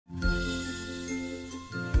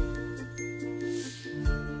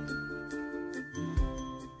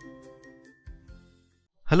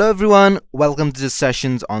Hello everyone, welcome to the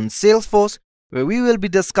sessions on Salesforce, where we will be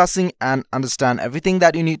discussing and understand everything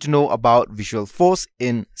that you need to know about Visualforce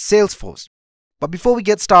in Salesforce. But before we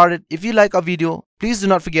get started, if you like our video, please do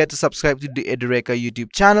not forget to subscribe to the Edureka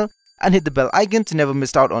YouTube channel and hit the bell icon to never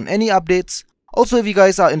miss out on any updates. Also, if you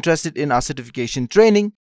guys are interested in our certification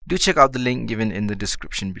training, do check out the link given in the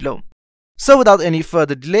description below. So without any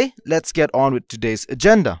further delay, let's get on with today's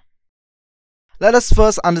agenda. Let us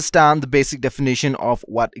first understand the basic definition of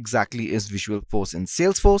what exactly is Visualforce in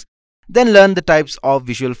Salesforce, then learn the types of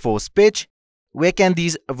Visualforce page, where can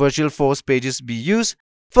these Visualforce pages be used.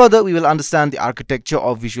 Further, we will understand the architecture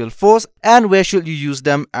of Visualforce and where should you use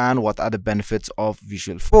them and what are the benefits of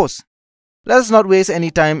Visualforce. Let us not waste any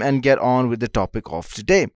time and get on with the topic of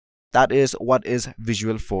today. That is, what is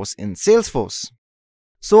Visualforce in Salesforce?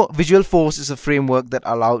 So, Visualforce is a framework that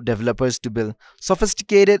allows developers to build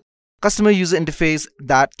sophisticated customer user interface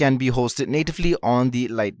that can be hosted natively on the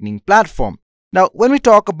Lightning platform. Now, when we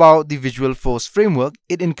talk about the Visualforce framework,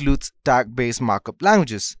 it includes tag-based markup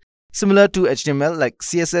languages, similar to HTML like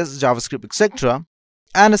CSS, JavaScript, etc.,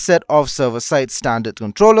 and a set of server-side standard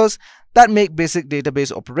controllers that make basic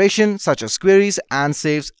database operations such as queries and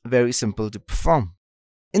saves very simple to perform.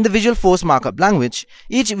 In the Visualforce markup language,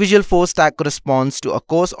 each Visualforce tag corresponds to a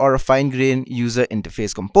coarse or a fine-grained user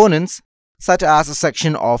interface components, such as a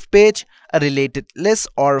section of page, a related list,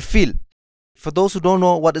 or a field. For those who don't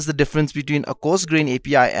know what is the difference between a coarse-grained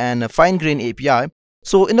API and a fine-grained API,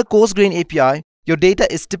 so in a coarse-grained API, your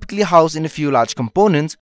data is typically housed in a few large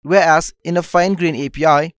components, whereas in a fine-grained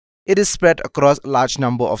API, it is spread across a large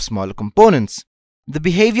number of smaller components. The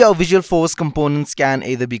behavior of Visualforce components can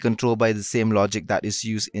either be controlled by the same logic that is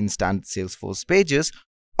used in standard Salesforce pages,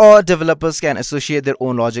 or developers can associate their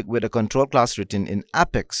own logic with a control class written in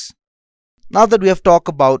Apex. Now that we have talked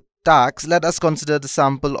about tags, let us consider the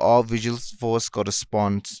sample of Visualforce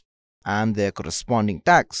corresponds and their corresponding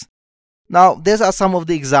tags. Now, these are some of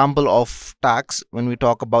the example of tags when we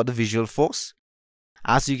talk about the Visualforce.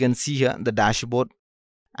 As you can see here, the dashboard,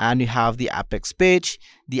 and you have the Apex page,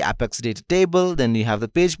 the Apex data table, then you have the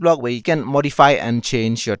page block where you can modify and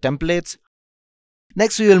change your templates.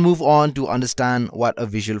 Next, we will move on to understand what a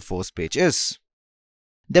Visualforce page is.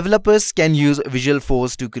 Developers can use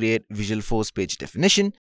Visualforce to create Visualforce page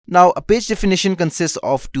definition. Now, a page definition consists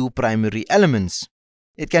of two primary elements.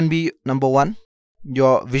 It can be number one,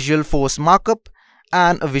 your Visualforce markup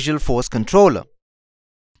and a Visualforce controller.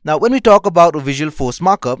 Now, when we talk about a Visualforce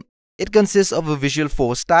markup, it consists of a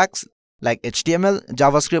Visualforce tags like HTML,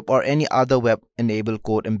 JavaScript, or any other web-enabled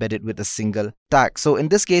code embedded with a single tag. So in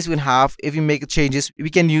this case, if we make changes, we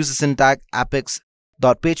can use the syntax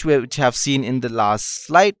apex.page, which I have seen in the last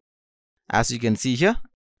slide. As you can see here,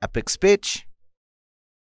 Apex page.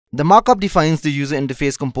 The markup defines the user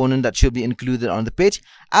interface component that should be included on the page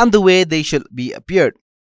and the way they should be appeared.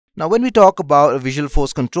 Now, when we talk about a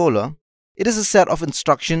Visualforce controller, it is a set of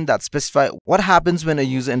instructions that specify what happens when a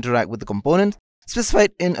user interacts with the component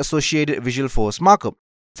specified in associated Visualforce markup,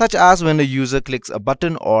 such as when a user clicks a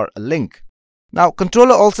button or a link. Now,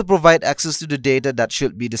 controller also provide access to the data that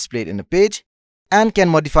should be displayed in a page and can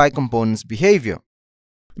modify components' behavior.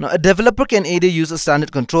 Now, a developer can either use a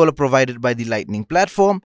standard controller provided by the Lightning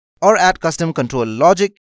platform or add custom controller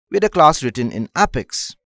logic with a class written in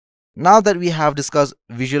Apex. Now that we have discussed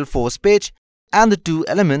Visualforce page and the two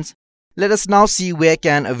elements, let us now see where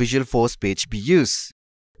can a Visualforce page be used.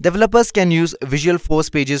 Developers can use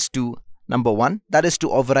Visualforce pages to, number one, that is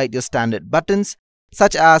to override your standard buttons,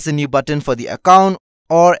 such as the new button for the account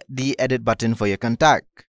or the edit button for your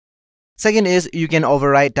contact. Second is you can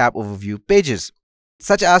override tab overview pages,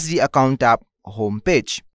 such as the account tab home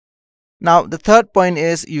page. Now, the third point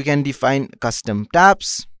is you can define custom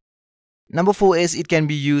tabs. Number 4 is it can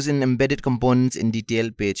be used in embedded components in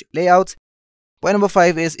detailed page layouts. Point number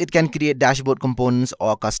 5 is it can create dashboard components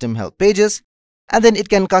or custom help pages. And then it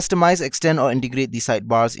can customize, extend, or integrate the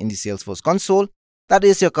sidebars in the Salesforce console. That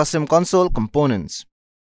is your custom console components.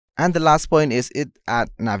 And the last point is it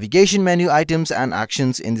adds navigation menu items and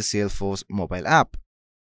actions in the Salesforce mobile app.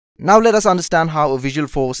 Now let us understand how a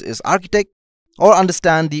Visualforce is architected or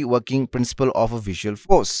understand the working principle of a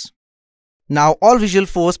Visualforce. Now, all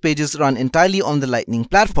Visualforce pages run entirely on the Lightning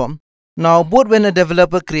platform. Now, both when a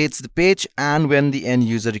developer creates the page and when the end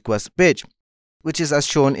user requests a page, which is as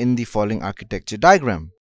shown in the following architecture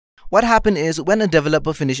diagram. What happens is when a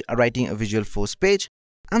developer finishes writing a Visualforce page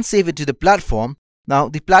and save it to the platform, now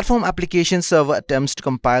the platform application server attempts to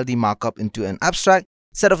compile the markup into an abstract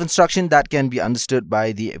set of instructions that can be understood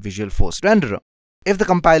by the Visualforce renderer. If the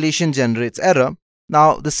compilation generates error,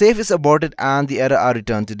 now the save is aborted and the error are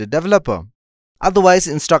returned to the developer. Otherwise,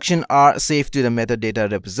 instructions are saved to the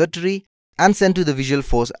metadata repository and sent to the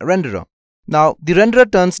Visualforce renderer. Now, the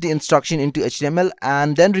renderer turns the instruction into HTML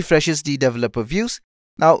and then refreshes the developer views,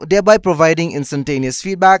 now thereby providing instantaneous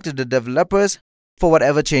feedback to the developers for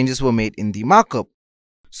whatever changes were made in the markup.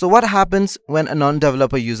 So what happens when a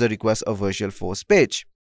non-developer user requests a Visualforce page?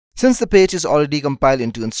 Since the page is already compiled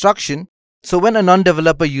into instruction, so when a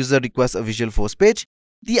non-developer user requests a Visualforce page,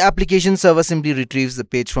 the application server simply retrieves the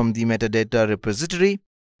page from the metadata repository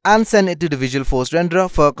and sends it to the Visualforce renderer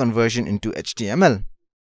for conversion into HTML.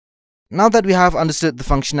 Now that we have understood the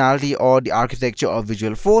functionality or the architecture of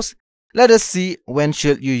Visualforce, let us see when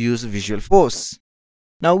should you use Visualforce.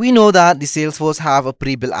 Now we know that the Salesforce have a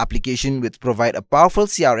pre-built application which provide a powerful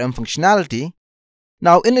CRM functionality.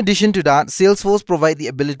 Now in addition to that, Salesforce provide the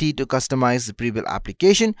ability to customize the pre-built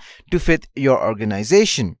application to fit your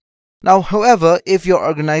organization. Now however, if your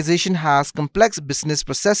organization has complex business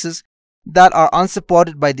processes that are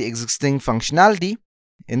unsupported by the existing functionality,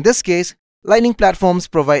 in this case, Lightning platforms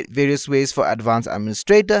provide various ways for advanced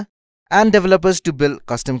administrator and developers to build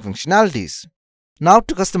custom functionalities. Now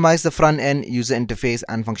to customize the front-end user interface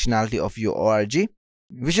and functionality of your org,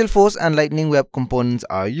 Visualforce and Lightning Web Components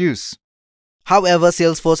are used. However,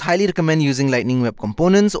 Salesforce highly recommend using Lightning Web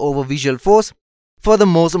Components over Visualforce for the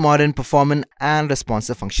most modern, performant and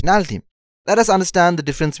responsive functionality. Let us understand the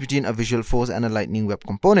difference between a Visualforce and a Lightning Web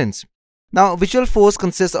Components. Now, Visualforce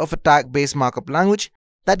consists of a tag-based markup language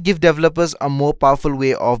that give developers a more powerful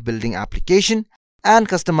way of building application and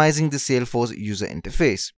customizing the Salesforce user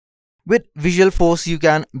interface. With Visualforce, you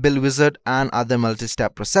can build wizard and other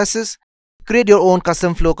multi-step processes, create your own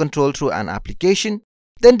custom flow control through an application,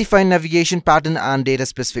 then define navigation pattern and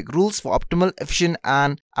data-specific rules for optimal, efficient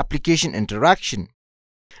and application interaction.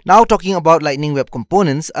 Now talking about Lightning Web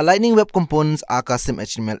Components, Lightning Web Components are custom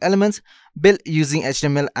HTML elements built using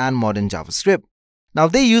HTML and modern JavaScript. Now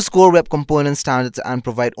they use core web component standards and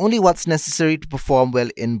provide only what's necessary to perform well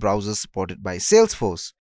in browsers supported by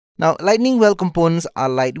Salesforce. Now Lightning Web Components are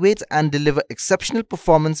lightweight and deliver exceptional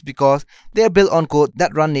performance because they are built on code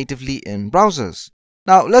that run natively in browsers.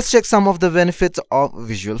 Now let's check some of the benefits of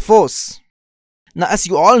Visualforce. Now as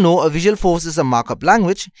you all know, a Visualforce is a markup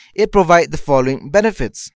language. It provides the following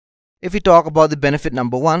benefits. If we talk about the benefit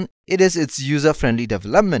number 1, it is its user-friendly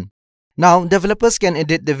development. Now developers can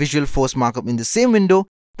edit the Visualforce markup in the same window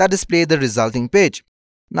that displays the resulting page.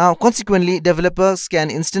 Now consequently, developers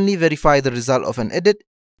can instantly verify the result of an edit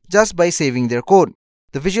just by saving their code.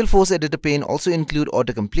 The Visualforce editor pane also includes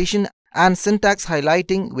auto-completion and syntax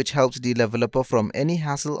highlighting, which helps the developer from any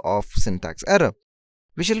hassle of syntax error.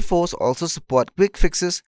 Visualforce also supports quick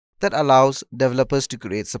fixes that allows developers to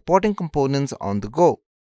create supporting components on the go.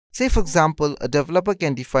 Say for example, a developer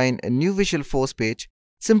can define a new Visualforce page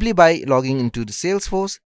simply by logging into the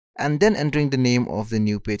Salesforce and then entering the name of the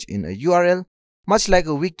new page in a URL. Much like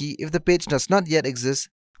a wiki, if the page does not yet exist,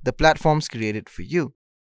 the platform's created for you.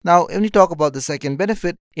 Now, when we talk about the second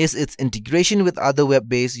benefit, is its integration with other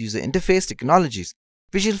web-based user interface technologies.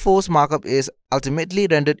 Visualforce markup is ultimately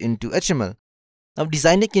rendered into HTML. Now,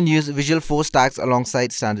 designer can use Visualforce tags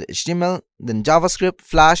alongside standard HTML, then JavaScript,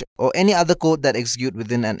 Flash, or any other code that executes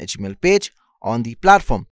within an HTML page on the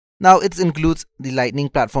platform. Now, it includes the Lightning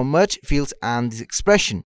platform merge, fields, and the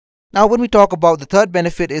expression. Now, when we talk about the third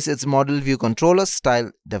benefit is its model view controller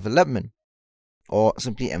style development, or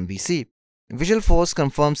simply MVC. Visualforce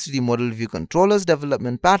conforms to the model view controller's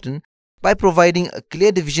development pattern by providing a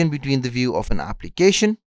clear division between the view of an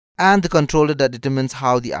application and the controller that determines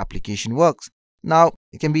how the application works. Now,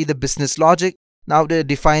 it can be the business logic. Now, they're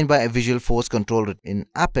defined by a Visualforce controller in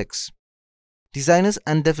Apex. Designers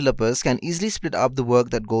and developers can easily split up the work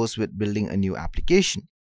that goes with building a new application.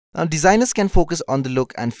 Now, designers can focus on the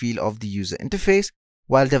look and feel of the user interface,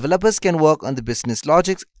 while developers can work on the business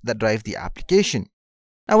logics that drive the application.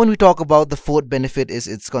 Now, when we talk about the fourth benefit is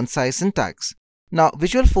its concise syntax. Now,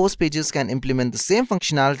 Visualforce pages can implement the same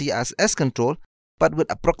functionality as S-Control, but with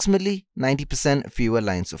approximately 90% fewer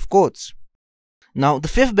lines of codes. Now, the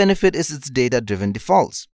fifth benefit is its data-driven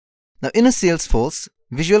defaults. Now, in a Salesforce,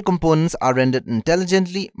 visual components are rendered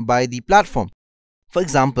intelligently by the platform. For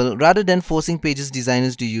example, rather than forcing pages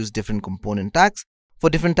designers to use different component tags for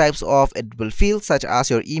different types of editable fields such as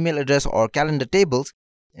your email address or calendar tables,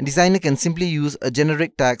 a designer can simply use a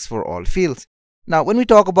generic tags for all fields. Now, when we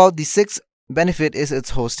talk about the sixth benefit is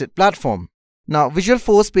its hosted platform. Now,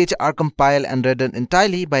 Visualforce pages are compiled and rendered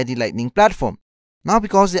entirely by the Lightning platform. Now,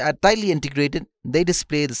 because they are tightly integrated, they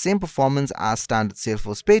display the same performance as standard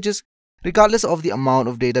Salesforce pages, regardless of the amount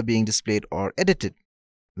of data being displayed or edited.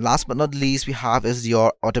 Last but not least, we have is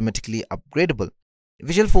your automatically upgradable.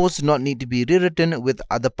 Visualforce do not need to be rewritten with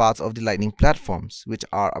other parts of the Lightning platforms, which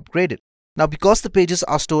are upgraded. Now, because the pages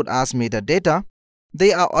are stored as metadata,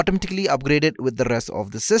 they are automatically upgraded with the rest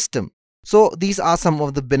of the system. So these are some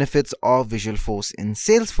of the benefits of Visualforce in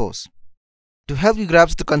Salesforce. To help you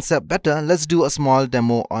grasp the concept better, let's do a small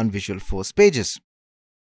demo on Visualforce pages.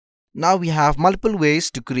 Now we have multiple ways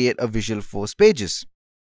to create a Visualforce pages.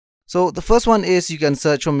 So the first one is you can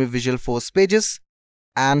search from your Visualforce pages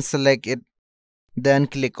and select it, then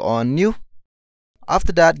click on New.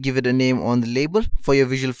 After that, give it a name on the label for your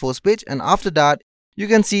Visualforce page, and after that you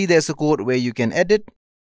can see there's a code where you can edit.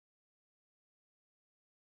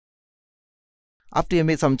 After you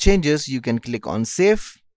made some changes, you can click on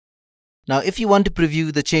Save. Now if you want to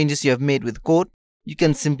preview the changes you have made with code, you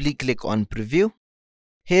can simply click on Preview.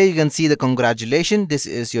 Here you can see the congratulations, this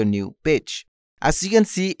is your new page. As you can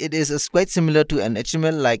see, it is quite similar to an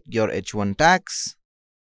HTML like your H1 tags.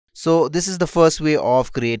 So this is the first way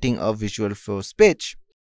of creating a Visualforce page.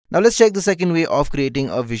 Now let's check the second way of creating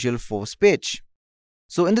a Visualforce page.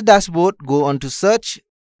 So in the dashboard, go on to search,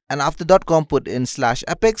 and after .com put in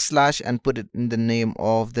 /apex/ and put it in the name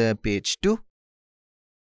of the page 2.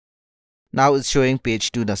 Now it's showing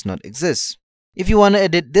page 2 does not exist. If you want to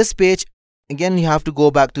edit this page, again you have to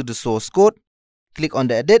go back to the source code, click on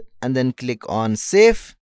the edit and then click on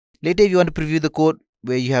save. Later if you want to preview the code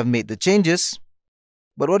where you have made the changes.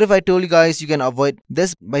 But what if I told you guys you can avoid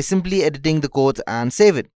this by simply editing the code and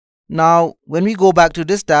save it. Now when we go back to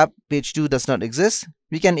this tab, page 2 does not exist,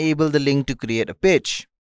 we can enable the link to create a page.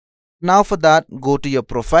 Now for that, go to your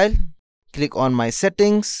profile, click on my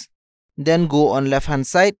settings, then go on left hand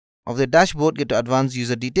side of the dashboard, get to advanced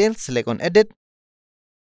user details, select on edit,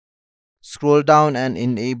 scroll down and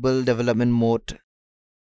enable development mode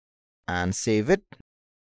and save it.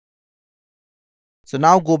 So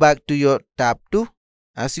now go back to your tab 2.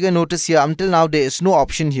 As you can notice here, until now there is no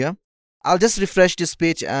option here. I'll just refresh this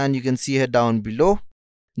page and you can see here down below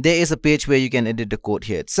there is a page where you can edit the code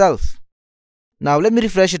here itself. Now let me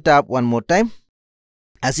refresh the tab one more time.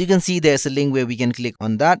 As you can see, there's a link where we can click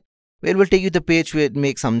on that, where it will take you to the page where it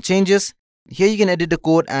makes some changes. Here you can edit the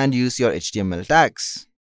code and use your HTML tags.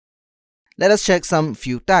 Let us check some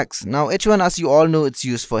few tags. Now H1, as you all know, it's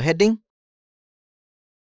used for heading.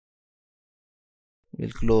 We'll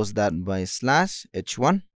close that by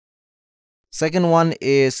 /H1. Second one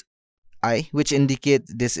is I, which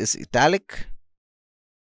indicates this is italic.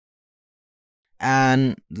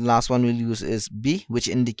 And the last one we'll use is B, which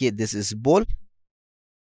indicates this is bold.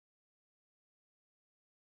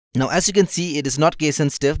 Now as you can see, it is not case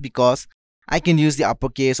sensitive because I can use the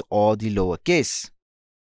uppercase or the lowercase.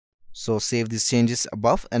 So save these changes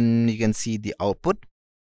above and you can see the output.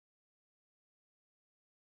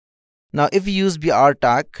 Now if we use BR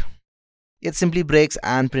tag, it simply breaks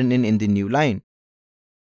and print in the new line.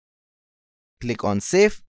 Click on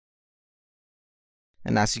save.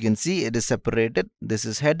 And as you can see, it is separated. This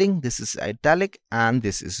is heading, this is italic, and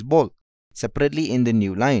this is bold, separately in the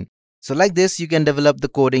new line. So like this, you can develop the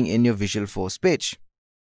coding in your Visualforce page.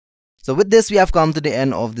 So with this, we have come to the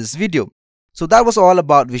end of this video. So that was all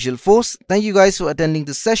about Visualforce. Thank you guys for attending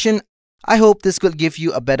this session. I hope this could give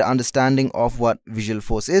you a better understanding of what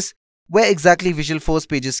Visualforce is, where exactly Visualforce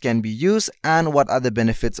pages can be used, and what are the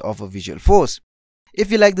benefits of a Visualforce. If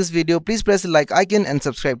you like this video, please press the like icon and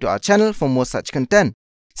subscribe to our channel for more such content.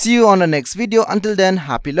 See you on the next video. Until then,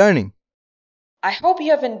 happy learning. I hope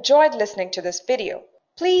you have enjoyed listening to this video.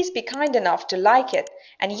 Please be kind enough to like it,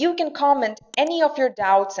 and you can comment any of your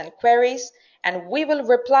doubts and queries and we will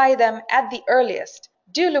reply them at the earliest.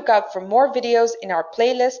 Do look out for more videos in our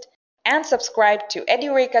playlist and subscribe to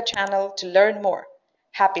Edureka channel to learn more.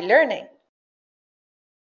 Happy learning!